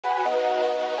Hello,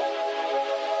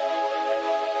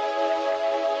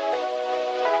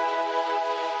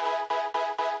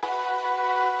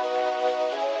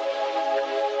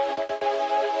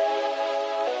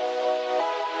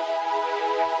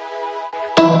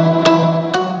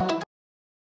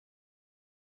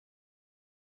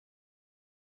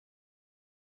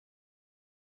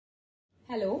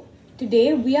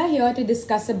 today we are here to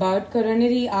discuss about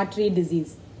coronary artery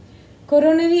disease.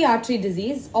 Coronary artery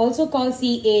disease, also called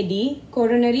CAD,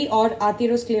 coronary or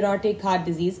atherosclerotic heart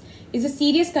disease, is a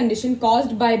serious condition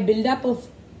caused by buildup of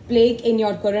plaque in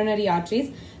your coronary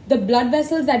arteries, the blood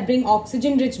vessels that bring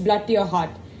oxygen-rich blood to your heart.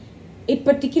 It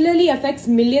particularly affects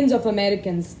millions of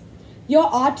Americans. Your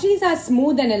arteries are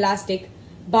smooth and elastic,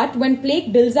 but when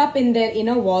plaque builds up in their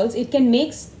inner walls, it can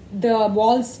make the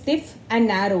walls stiff and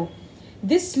narrow.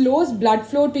 This slows blood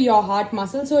flow to your heart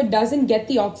muscle so it doesn't get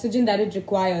the oxygen that it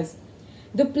requires.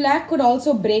 The plaque could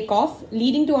also break off,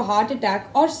 leading to a heart attack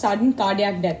or sudden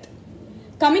cardiac death.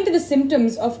 Coming to the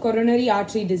symptoms of coronary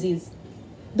artery disease.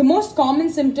 The most common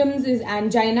symptoms is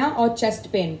angina or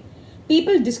chest pain.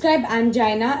 People describe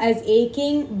angina as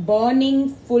aching,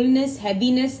 burning, fullness,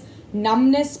 heaviness,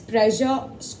 numbness, pressure,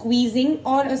 squeezing,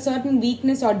 or a certain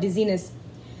weakness or dizziness.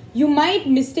 You might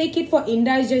mistake it for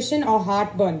indigestion or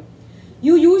heartburn.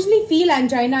 You usually feel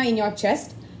angina in your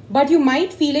chest, but you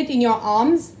might feel it in your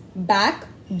arms, back,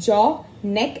 jaw,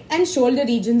 neck, and shoulder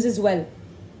regions as well.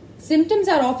 Symptoms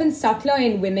are often subtler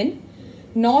in women.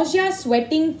 Nausea,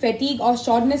 sweating, fatigue, or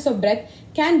shortness of breath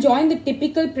can join the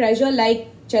typical pressure like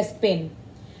chest pain.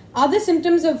 Other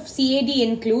symptoms of CAD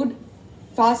include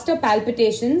faster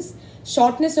palpitations,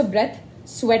 shortness of breath,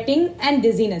 sweating, and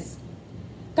dizziness.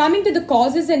 Coming to the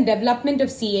causes and development of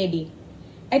CAD.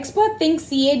 Experts think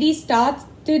CAD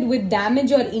started with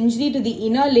damage or injury to the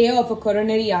inner layer of a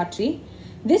coronary artery.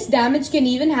 This damage can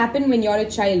even happen when you're a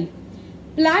child.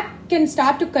 Plaque can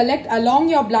start to collect along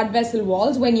your blood vessel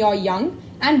walls when you're young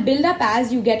and build up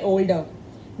as you get older.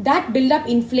 That buildup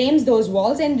inflames those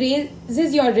walls and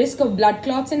raises your risk of blood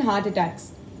clots and heart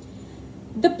attacks.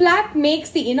 The plaque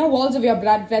makes the inner walls of your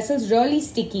blood vessels really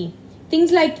sticky.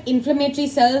 Things like inflammatory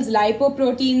cells,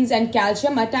 lipoproteins, and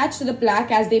calcium attach to the plaque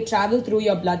as they travel through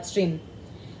your bloodstream.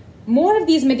 More of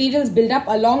these materials build up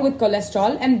along with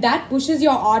cholesterol, and that pushes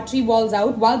your artery walls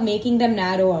out while making them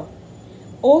narrower.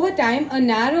 Over time, a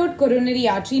narrowed coronary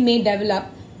artery may develop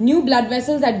new blood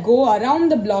vessels that go around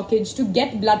the blockage to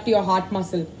get blood to your heart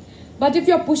muscle. But if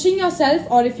you're pushing yourself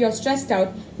or if you're stressed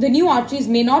out, the new arteries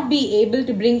may not be able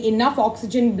to bring enough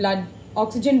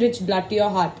oxygen-rich blood to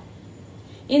your heart.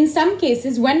 In some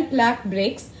cases, when plaque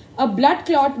breaks, a blood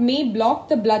clot may block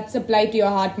the blood supply to your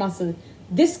heart muscle.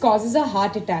 This causes a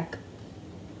heart attack.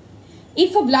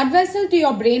 If a blood vessel to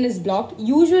your brain is blocked,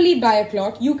 usually by a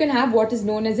clot, you can have what is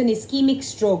known as an ischemic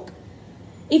stroke.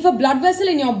 If a blood vessel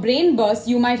in your brain bursts,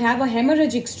 you might have a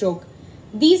hemorrhagic stroke.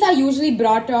 These are usually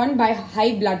brought on by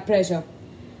high blood pressure.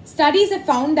 Studies have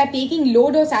found that taking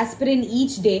low-dose aspirin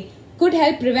each day could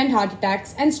help prevent heart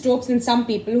attacks and strokes in some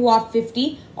people who are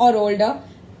 50 or older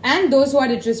and those who are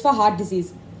at risk for heart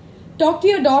disease. Talk to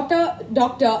your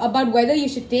doctor about whether you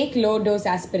should take low-dose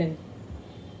aspirin.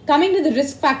 Coming to the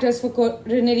risk factors for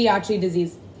coronary artery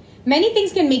disease. Many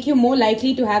things can make you more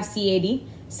likely to have CAD.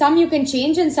 Some you can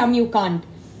change and some you can't.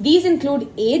 These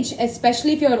include age,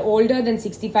 especially if you are older than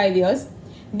 65 years,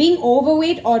 being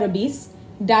overweight or obese,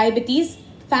 diabetes,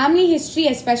 family history,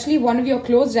 especially if one of your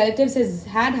close relatives has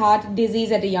had heart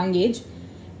disease at a young age,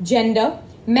 gender.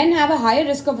 Men have a higher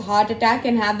risk of heart attack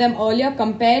and have them earlier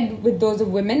compared with those of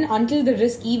women until the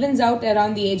risk evens out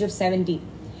around the age of 70.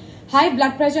 High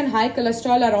blood pressure and high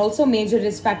cholesterol are also major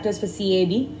risk factors for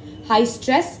CAD. High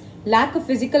stress, lack of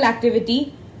physical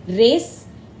activity, race,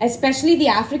 especially the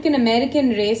African American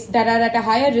race that are at a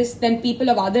higher risk than people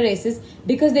of other races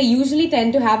because they usually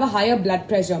tend to have a higher blood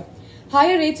pressure.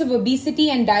 Higher rates of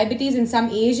obesity and diabetes in some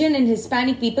Asian and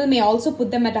Hispanic people may also put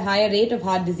them at a higher rate of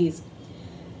heart disease.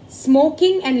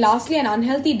 Smoking and lastly an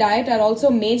unhealthy diet are also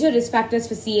major risk factors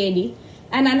for CAD.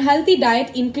 An unhealthy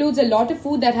diet includes a lot of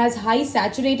food that has high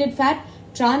saturated fat,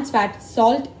 trans fat,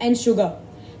 salt and sugar.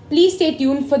 Please stay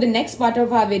tuned for the next part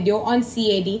of our video on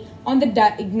CAD on the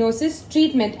diagnosis,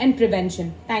 treatment and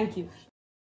prevention. Thank you.